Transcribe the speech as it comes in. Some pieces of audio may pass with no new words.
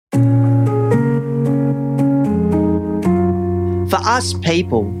For us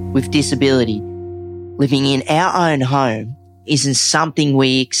people with disability, living in our own home isn't something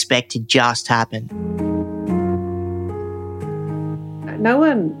we expect to just happen. No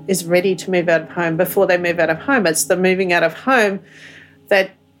one is ready to move out of home before they move out of home. It's the moving out of home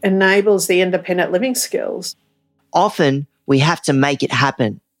that enables the independent living skills. Often we have to make it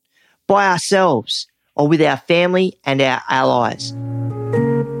happen by ourselves or with our family and our allies.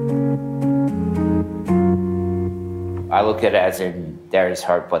 I look at it as in there is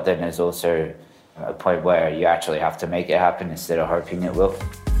hope, but then there's also a point where you actually have to make it happen instead of hoping it will.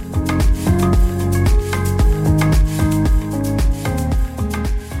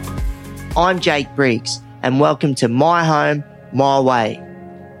 I'm Jake Briggs, and welcome to My Home, My Way,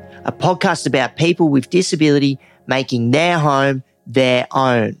 a podcast about people with disability making their home their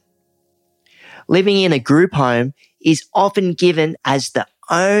own. Living in a group home is often given as the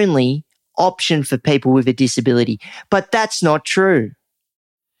only option for people with a disability, but that's not true.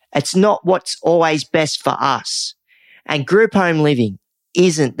 It's not what's always best for us. And group home living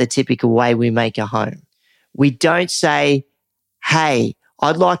isn't the typical way we make a home. We don't say, hey,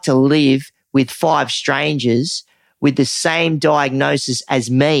 I'd like to live with 5 strangers with the same diagnosis as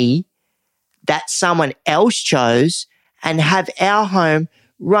me that someone else chose and have our home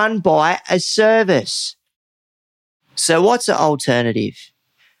run by a service. So what's the alternative?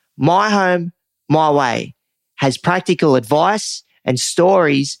 My Home, My Way has practical advice and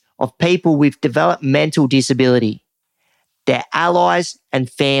stories of people with developmental disability, their allies and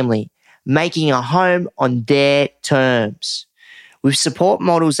family, making a home on their terms, with support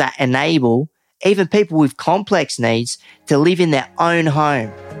models that enable even people with complex needs to live in their own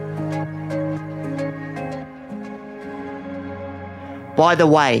home. By the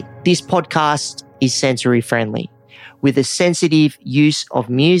way, this podcast is sensory friendly, with a sensitive use of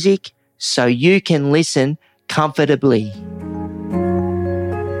music so you can listen comfortably.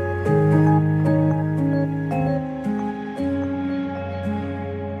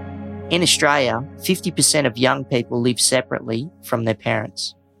 In Australia, 50% of young people live separately from their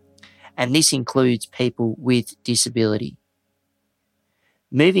parents, and this includes people with disability.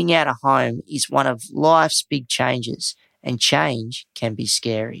 Moving out of home is one of life's big changes, and change can be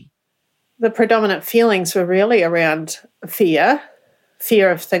scary. The predominant feelings were really around fear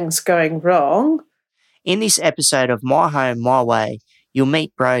of things going wrong. In this episode of My Home, My Way, you'll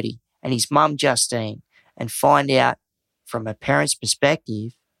meet Brodie and his mum Justine and find out from a parent's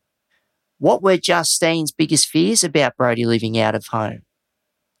perspective, what were Justine's biggest fears about Brodie living out of home?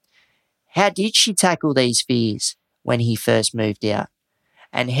 How did she tackle these fears when he first moved out?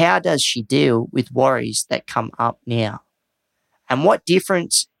 And how does she deal with worries that come up now? And what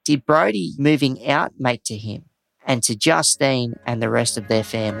difference did Brodie moving out make to him and to Justine and the rest of their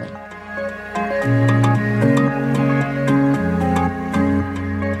family?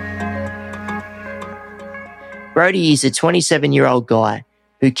 Brodie is a 27-year-old guy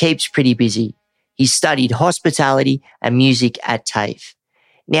who keeps pretty busy. He studied hospitality and music at TAFE.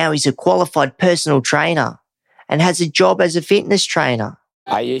 Now he's a qualified personal trainer and has a job as a fitness trainer.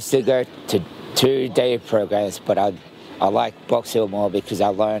 I used to go to 2-day programs, but I like Box Hill more because I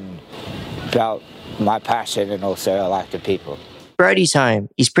learn about my passion and also I like the people. Brodie's home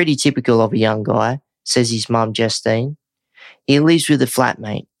is pretty typical of a young guy, says his mum Justine. He lives with a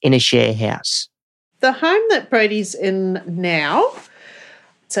flatmate in a share house. The home that Brodie's in now,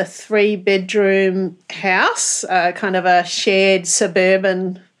 it's a 3-bedroom house, kind of a shared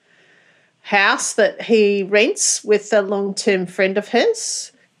suburban house that he rents with a long-term friend of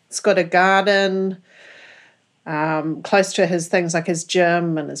his. It's got a garden close to his things like his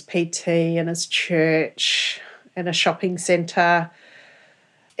gym and his PT and his church and a shopping centre.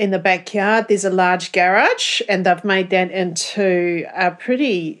 In the backyard, there's a large garage and they've made that into a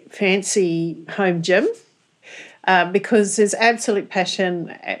pretty fancy home gym because his absolute passion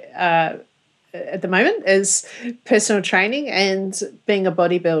at the moment is personal training and being a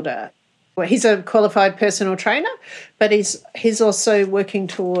bodybuilder. Well, he's a qualified personal trainer, but he's also working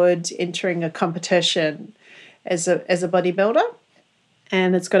towards entering a competition as a bodybuilder.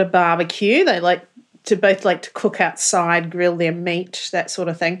 And it's got a barbecue. They both like to cook outside, grill their meat, that sort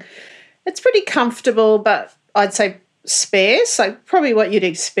of thing. It's pretty comfortable, but I'd say sparse, so probably what you'd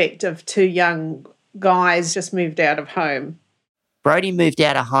expect of 2 young guys just moved out of home. Brodie moved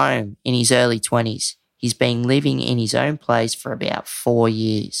out of home in his early 20s. He's been living in his own place for about 4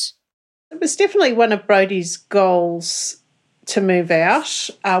 years. It was definitely one of Brodie's goals to move out.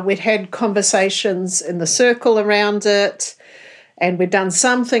 We'd had conversations in the circle around it, and we'd done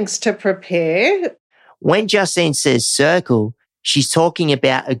some things to prepare. When Justine says circle, she's talking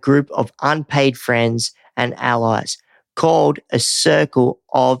about a group of unpaid friends and allies, called a circle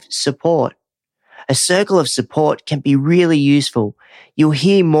of support. A circle of support can be really useful. You'll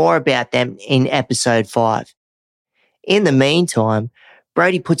hear more about them in episode 5. In the meantime,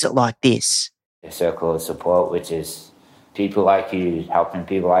 Brodie puts it like this. A circle of support, which is people like you helping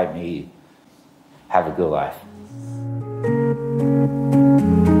people like me have a good life.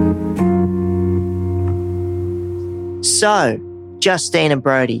 So, Justine and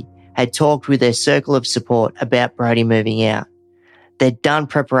Brodie had talked with their circle of support about Brodie moving out. They'd done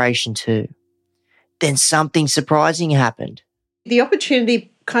preparation too. Then something surprising happened. The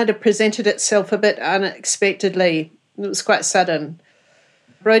opportunity kind of presented itself a bit unexpectedly. It was quite sudden.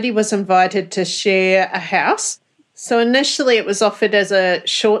 Brodie was invited to share a house. So initially it was offered as a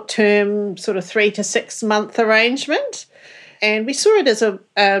short-term, sort of 3 to 6 month arrangement. And we saw it as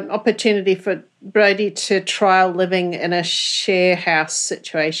an opportunity for Brodie to trial living in a share house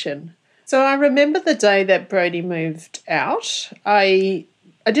situation. So I remember the day that Brodie moved out. I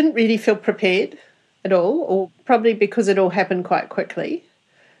didn't really feel prepared at all, or probably because it all happened quite quickly.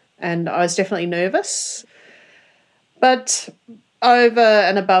 And I was definitely nervous. But over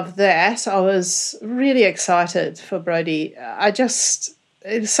and above that, I was really excited for Brodie.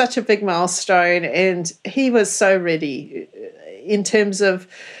 It was such a big milestone, and he was so ready in terms of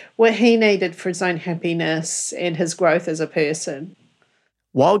what he needed for his own happiness and his growth as a person.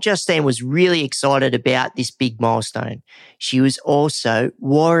 While Justine was really excited about this big milestone, she was also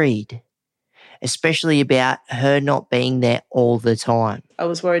worried, especially about her not being there all the time. I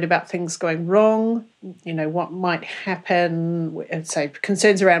was worried about things going wrong, what might happen, say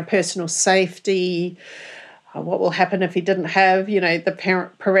concerns around personal safety, what will happen if he didn't have, the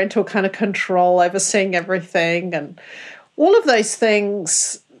parental kind of control overseeing everything. And all of those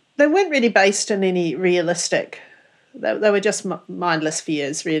things, they weren't really based in any realistic. They were just mindless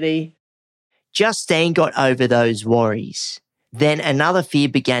fears, really. Justine got over those worries. Then another fear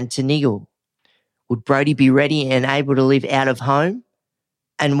began to niggle. Would Brodie be ready and able to live out of home?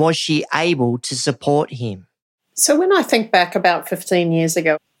 And was she able to support him? So when I think back about 15 years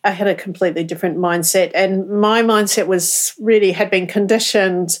ago, I had a completely different mindset, and my mindset had been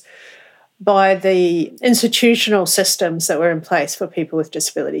conditioned by the institutional systems that were in place for people with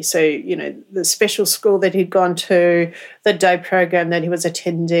disability. So, the special school that he'd gone to, the day program that he was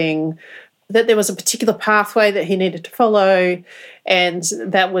attending, that there was a particular pathway that he needed to follow, and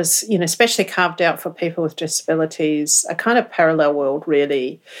that was, especially carved out for people with disabilities, a kind of parallel world,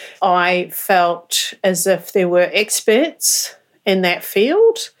 really. I felt as if there were experts in that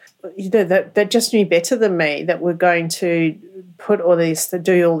field that just knew better than me, that were going to do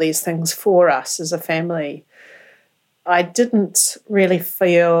all these things for us as a family. I didn't really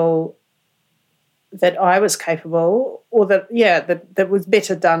feel that I was capable, or that was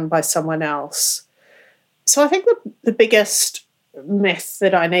better done by someone else. So I think the biggest myth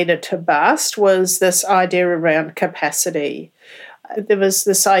that I needed to bust was this idea around capacity. There was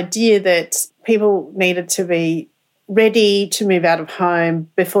this idea that people needed to be ready to move out of home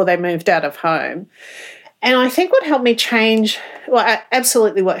before they moved out of home. And I think what helped me change that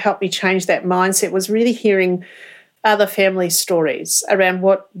mindset was really hearing other family stories around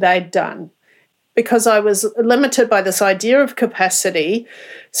what they'd done. Because I was limited by this idea of capacity,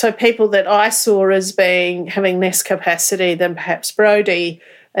 so people that I saw as having less capacity than perhaps Brodie,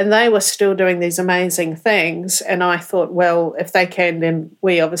 and they were still doing these amazing things, and I thought, well, if they can, then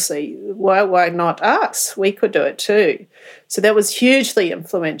we obviously, why not us? We could do it too. So that was hugely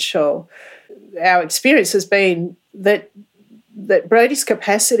influential. Our experience has been that Brodie's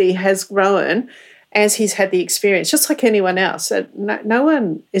capacity has grown as he's had the experience, just like anyone else. No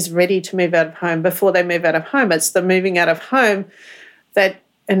one is ready to move out of home before they move out of home. It's the moving out of home that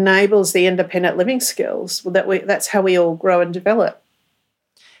enables the independent living skills. That's how we all grow and develop.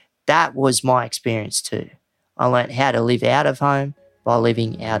 That was my experience too. I learned how to live out of home by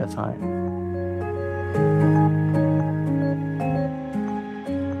living out of home.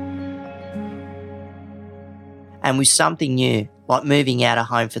 And with something new, like moving out of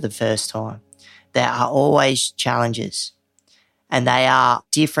home for the first time, there are always challenges, and they are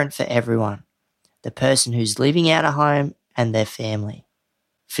different for everyone, the person who's living out of home and their family.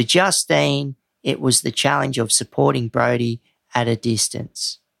 For Justine, it was the challenge of supporting Brodie at a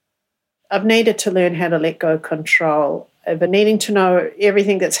distance. I've needed to learn how to let go of control, but needing to know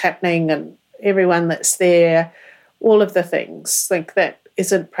everything that's happening and everyone that's there, all of the things. Like, that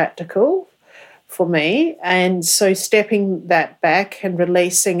isn't practical for me. And so stepping that back and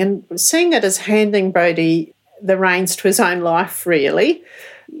releasing and seeing it as handing Brodie the reins to his own life, really.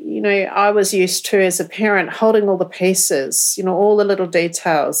 I was used to, as a parent, holding all the pieces, all the little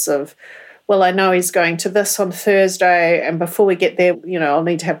details of well, I know he's going to this on Thursday, and before we get there, I'll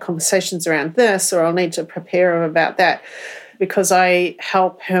need to have conversations around this, or I'll need to prepare him about that, because I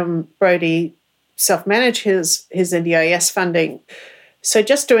help Brodie, self-manage his NDIS funding. So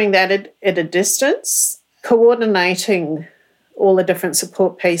just doing that at a distance, coordinating all the different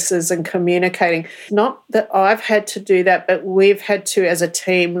support pieces and communicating. Not that I've had to do that, but we've had to, as a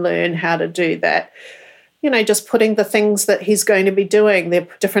team, learn how to do that. Just putting the things that he's going to be doing, the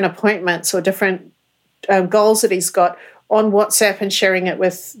different appointments or different goals that he's got on WhatsApp and sharing it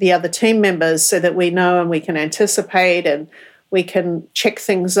with the other team members so that we know and we can anticipate and we can check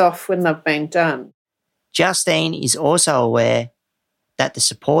things off when they've been done. Justine is also aware that the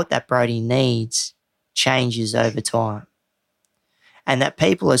support that Brodie needs changes over time and that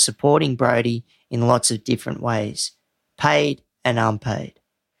people are supporting Brodie in lots of different ways, paid and unpaid.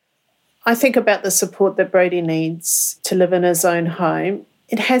 I think about the support that Brodie needs to live in his own home.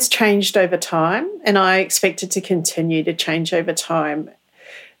 It has changed over time, and I expect it to continue to change over time.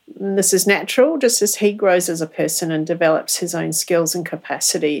 And this is natural, just as he grows as a person and develops his own skills and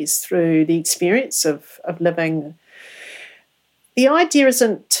capacities through the experience of living. The idea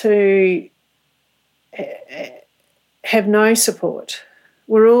isn't to have no support.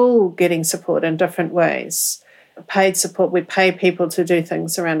 We're all getting support in different ways. Paid support, we pay people to do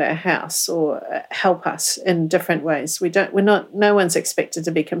things around our house or help us in different ways. No one's expected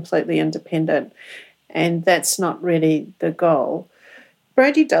to be completely independent, and that's not really the goal.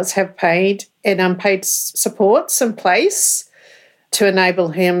 Brodie does have paid and unpaid supports in place to enable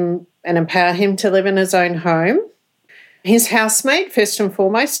him and empower him to live in his own home. His housemate, first and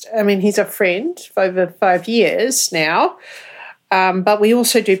foremost, he's a friend for over 5 years now, but we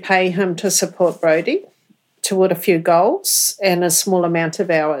also do pay him to support Brodie toward a few goals and a small amount of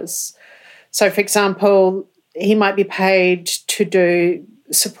hours. So, for example, he might be paid to do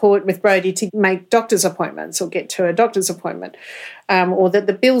support with Brodie to make doctor's appointments or get to a doctor's appointment, or that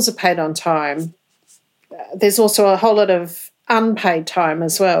the bills are paid on time. There's also a whole lot of unpaid time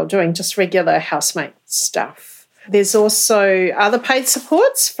as well, doing just regular housemate stuff. There's also other paid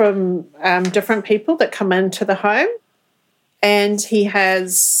supports from different people that come into the home, and he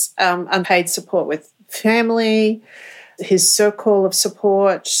has unpaid support with family, his circle of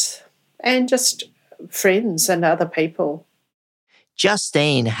support, and just friends and other people.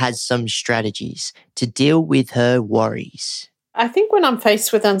 Justine has some strategies to deal with her worries. I think when I'm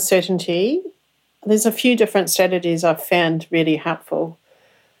faced with uncertainty, there's a few different strategies I've found really helpful.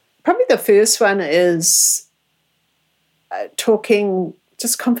 Probably the first one is talking,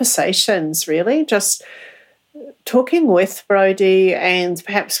 just conversations really, just talking with Brodie and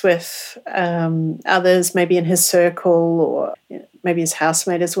perhaps with others, maybe in his circle or maybe his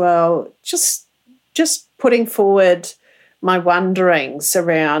housemate as well, just putting forward my wonderings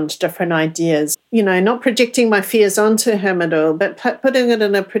around different ideas, not projecting my fears onto him at all, but putting it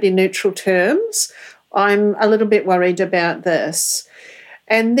in a pretty neutral terms. I'm a little bit worried about this.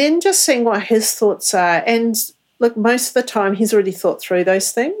 And then just seeing what his thoughts are. And look, most of the time he's already thought through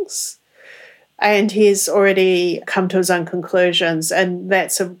those things and he's already come to his own conclusions, and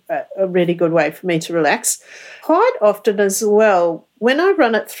that's a really good way for me to relax. Quite often as well, when I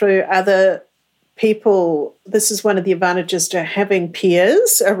run it through other people, this is one of the advantages to having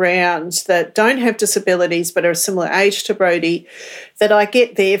peers around that don't have disabilities but are a similar age to Brodie, that I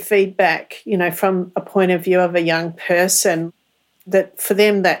get their feedback, from a point of view of a young person, that for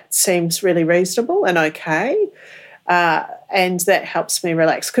them that seems really reasonable and okay. And that helps me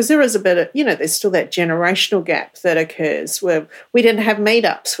relax, because there is a bit of, there's still that generational gap that occurs where we didn't have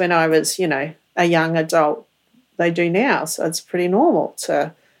meetups when I was, a young adult. They do now, so it's pretty normal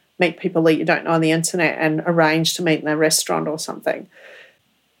to meet people that you don't know on the internet and arrange to meet in a restaurant or something.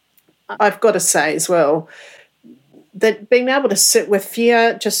 I've got to say as well that being able to sit with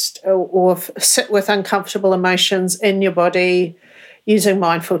fear or sit with uncomfortable emotions in your body using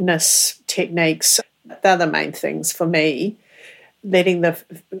mindfulness techniques, they're the main things for me. Letting the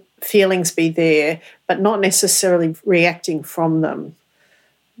feelings be there, but not necessarily reacting from them,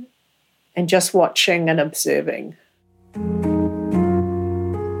 and just watching and observing.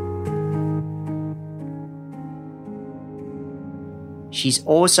 She's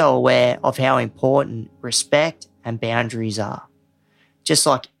also aware of how important respect and boundaries are, just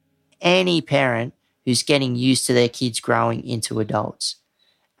like any parent who's getting used to their kids growing into adults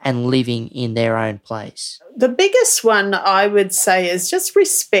and living in their own place. The biggest one I would say is just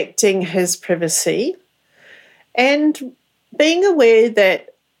respecting his privacy and being aware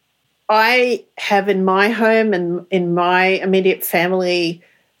that I have in my home and in my immediate family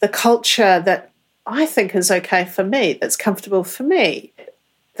the culture that I think is okay for me, that's comfortable for me.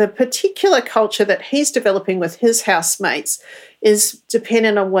 the particular culture that he's developing with his housemates is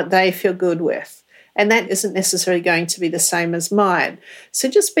dependent on what they feel good with. And that isn't necessarily going to be the same as mine. So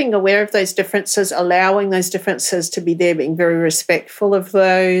just being aware of those differences, allowing those differences to be there, being very respectful of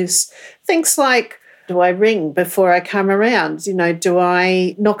those. Things like, do I ring before I come around? Do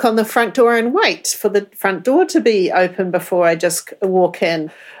I knock on the front door and wait for the front door to be open before I just walk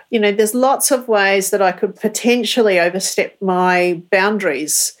in? There's lots of ways that I could potentially overstep my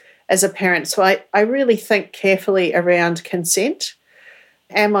boundaries as a parent. So I really think carefully around consent.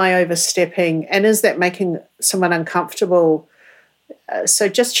 Am I overstepping? And is that making someone uncomfortable? So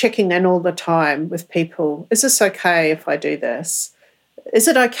just checking in all the time with people. Is this okay if I do this? Is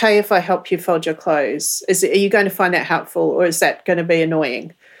it okay if I help you fold your clothes? Are you going to find that helpful, or is that going to be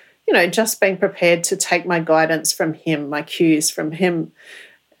annoying? Just being prepared to take my guidance from him, my cues from him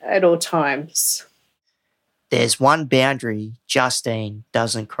at all times. There's one boundary Justine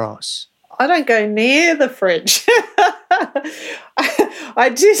doesn't cross. I don't go near the fridge. I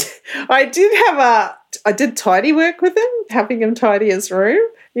did tidy work with him, helping him tidy his room.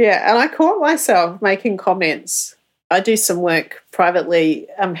 Yeah, and I caught myself making comments. I do some work privately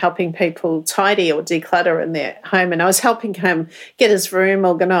helping people tidy or declutter in their home, and I was helping him get his room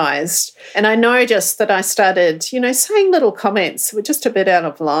organised. And I noticed that I started, saying little comments were just a bit out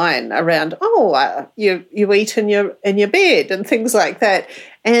of line around, you eat in your bed and things like that.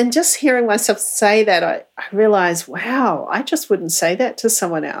 And just hearing myself say that, I realised, wow, I just wouldn't say that to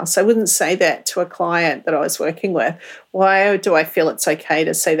someone else. I wouldn't say that to a client that I was working with. Why do I feel it's okay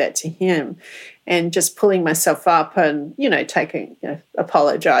to say that to him? And just pulling myself up and,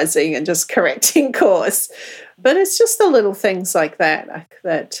 apologising and just correcting course. But it's just the little things like that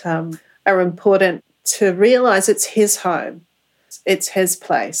that are important to realise it's his home. It's his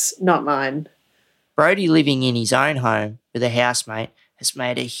place, not mine. Brodie living in his own home with a housemate has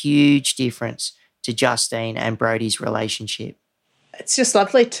made a huge difference to Justine and Brodie's relationship. It's just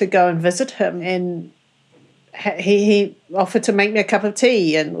lovely to go and visit him, and he offered to make me a cup of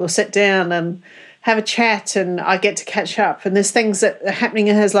tea, and we'll sit down and have a chat, and I get to catch up. And there's things that are happening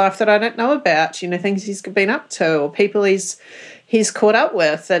in his life that I don't know about, things he's been up to or people he's caught up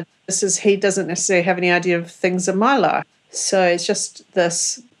with. And he doesn't necessarily have any idea of things in my life. So it's just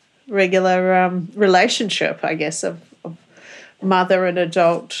this regular relationship, I guess, of mother and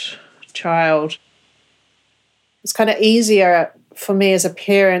adult child. It's kind of easier for me as a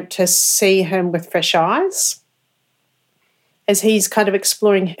parent to see him with fresh eyes as he's kind of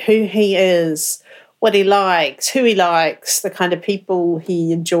exploring who he is, what he likes, who he likes, the kind of people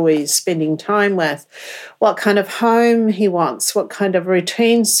he enjoys spending time with, what kind of home he wants, what kind of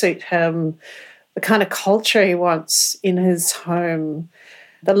routines suit him, the kind of culture he wants in his home,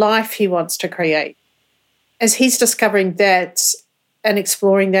 the life he wants to create. As he's discovering that and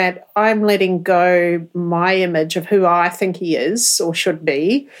exploring that, I'm letting go my image of who I think he is or should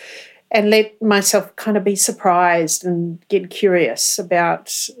be, and let myself kind of be surprised and get curious about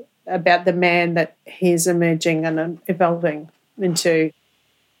the man that he's emerging and evolving into.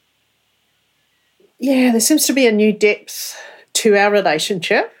 Yeah, there seems to be a new depth to our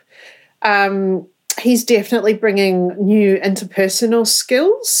relationship. He's definitely bringing new interpersonal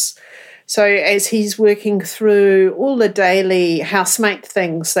skills. So as he's working through all the daily housemate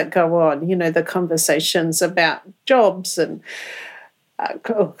things that go on, the conversations about jobs and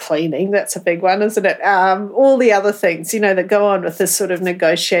cleaning, that's a big one, isn't it? All the other things, that go on with this sort of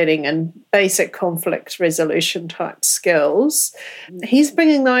negotiating and basic conflict resolution type skills. He's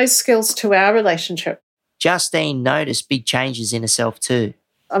bringing those skills to our relationship. Justine noticed big changes in herself too.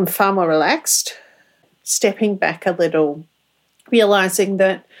 I'm far more relaxed, stepping back a little, realising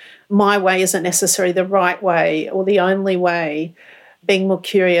that my way isn't necessarily the right way or the only way, being more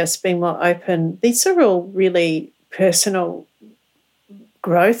curious, being more open. These are all really personal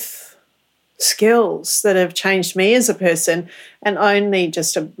growth skills that have changed me as a person, and only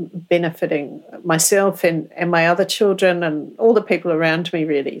just benefiting myself and my other children and all the people around me,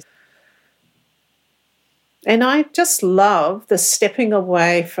 really. And I just love the stepping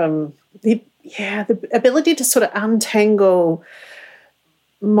away from the ability to sort of untangle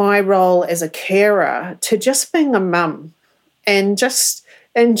my role as a carer to just being a mum and just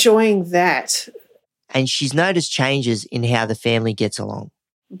enjoying that. And she's noticed changes in how the family gets along.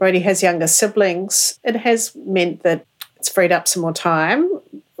 Brodie has younger siblings. It has meant that it's freed up some more time,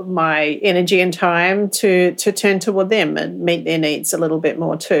 my energy and time to turn toward them and meet their needs a little bit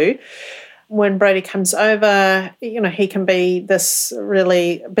more too. When Brodie comes over, he can be this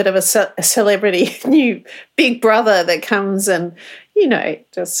really bit of a celebrity, new big brother that comes and,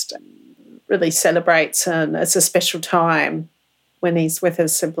 just really celebrates, and it's a special time. when he's with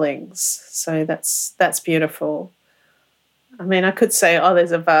his siblings. So that's beautiful. I mean, I could say,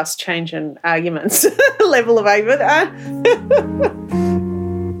 there's a vast change in arguments, level of argument.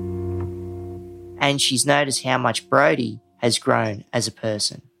 And she's noticed how much Brodie has grown as a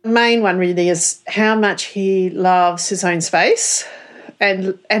person. The main one really is how much he loves his own space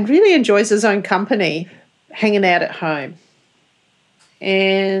and really enjoys his own company, hanging out at home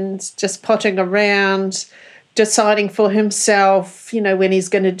and just potting around, deciding for himself, when he's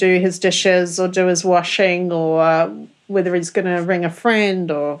going to do his dishes or do his washing, or whether he's going to ring a friend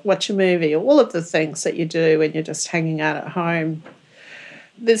or watch a movie, or all of the things that you do when you're just hanging out at home.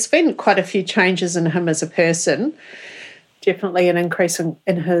 There's been quite a few changes in him as a person, definitely an increase in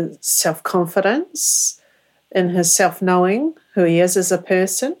his self-confidence, in his self-knowing who he is as a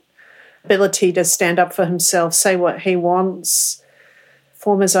person, ability to stand up for himself, say what he wants,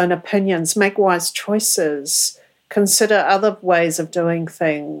 form his own opinions, make wise choices, consider other ways of doing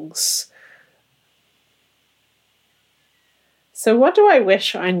things. So what do I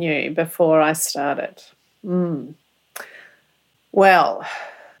wish I knew before I started? Well,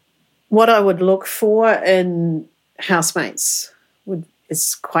 what I would look for in housemates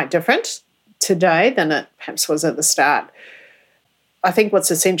is quite different today than it perhaps was at the start. I think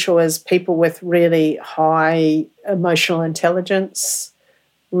what's essential is people with really high emotional intelligence,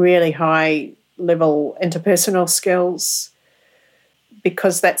 really high level interpersonal skills,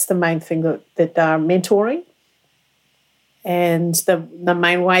 because that's the main thing that they're mentoring. And the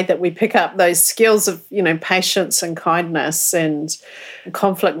main way that we pick up those skills of, patience and kindness and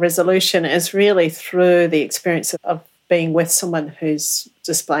conflict resolution is really through the experience of being with someone who's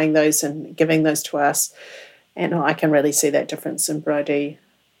displaying those and giving those to us. And I can really see that difference in Brodie.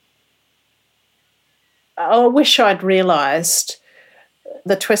 I wish I'd realised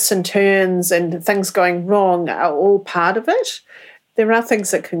the twists and turns and things going wrong are all part of it. There are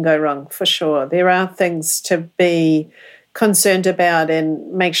things that can go wrong, for sure. There are things to be concerned about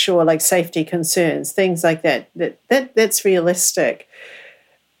and make sure, like safety concerns, things like that's realistic.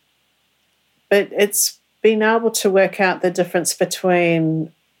 But it's being able to work out the difference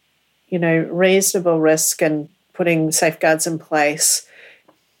between, reasonable risk and putting safeguards in place.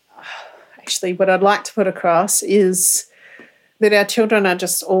 Actually, what I'd like to put across is that our children are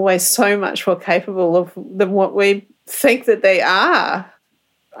just always so much more capable than what we think that they are.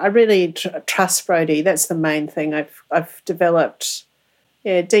 I really trust Brodie. That's the main thing. I've developed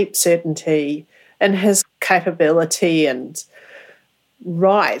deep certainty in his capability and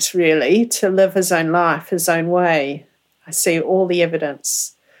right, really, to live his own life, his own way. I see all the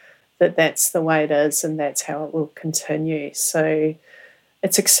evidence that that's the way it is and that's how it will continue. So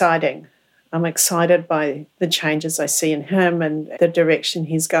it's exciting. I'm excited by the changes I see in him and the direction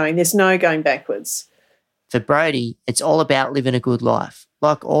he's going. There's no going backwards. For Brodie, it's all about living a good life,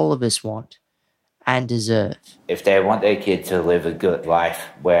 like all of us want and deserve. If they want their kid to live a good life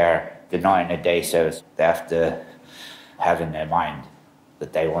where they're not in a day service, they have to have in their mind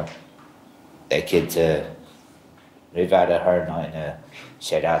that they want their kid to live out at home, not in a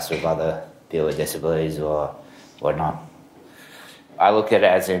shared house with other people with disabilities or not. I look at it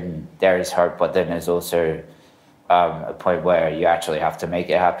as in there is hope, but then there's also a point where you actually have to make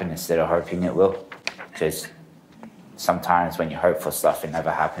it happen instead of hoping it will. Because sometimes when you hope for stuff, it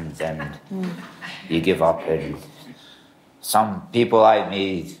never happens and you give up. And some people like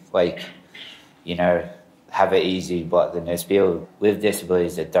me, have it easy, but then there's people with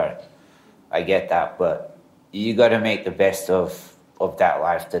disabilities that don't. I get that, but you got to make the best of that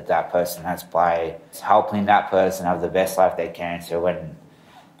life that person has by helping that person have the best life they can. So when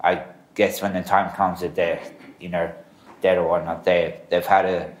the time comes that they're, dead or whatnot, they've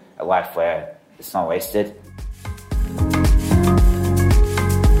had a life where it's not wasted.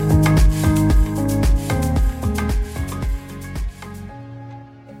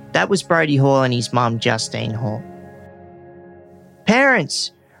 That was Brodie Hall and his mum, Justine Hall.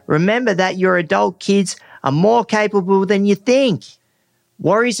 Parents, remember that your adult kids are more capable than you think.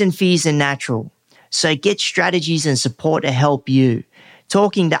 Worries and fears are natural, so get strategies and support to help you.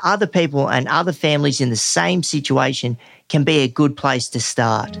 Talking to other people and other families in the same situation can be a good place to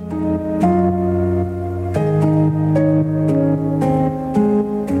start.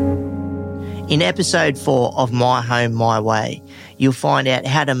 In episode 4 of My Home, My Way, you'll find out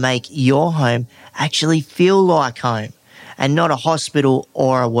how to make your home actually feel like home and not a hospital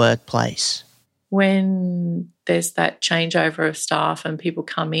or a workplace. When there's that changeover of staff and people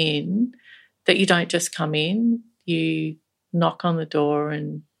come in, that you don't just come in, you knock on the door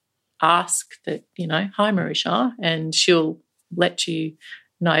and ask that, hi Marisha, and she'll let you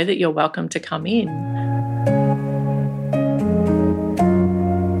know that you're welcome to come in.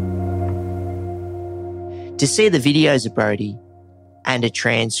 To see the videos of Brodie and a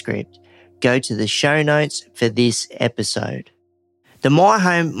transcript, go to the show notes for this episode. The My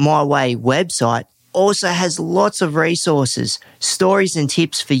Home, My Way website also has lots of resources, stories and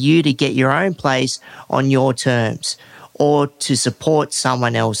tips for you to get your own place on your terms or to support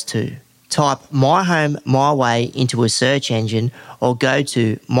someone else too. Type My Home, My Way into a search engine or go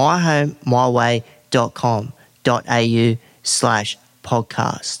to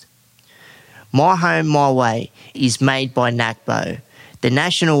myhomemyway.com.au/podcast. My Home, My Way is made by NACBO, the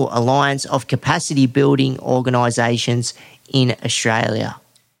National Alliance of Capacity Building Organisations in Australia.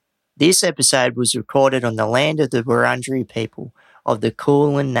 This episode was recorded on the land of the Wurundjeri people of the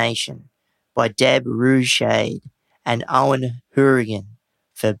Kulin Nation by Deb Rougeade and Owen Hourigan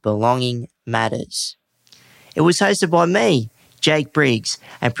for Belonging Matters. It was hosted by me, Jake Briggs,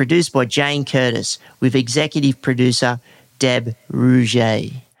 and produced by Jane Curtis with executive producer Deb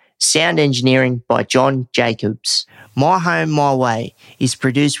Rougeade. Sound engineering by John Jacobs. My Home, My Way is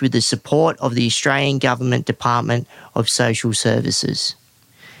produced with the support of the Australian Government Department of Social Services.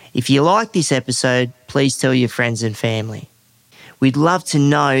 If you like this episode, please tell your friends and family. We'd love to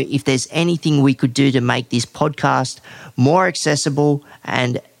know if there's anything we could do to make this podcast more accessible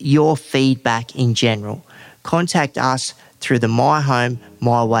and your feedback in general. Contact us through the My Home,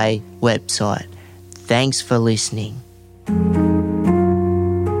 My Way website. Thanks for listening.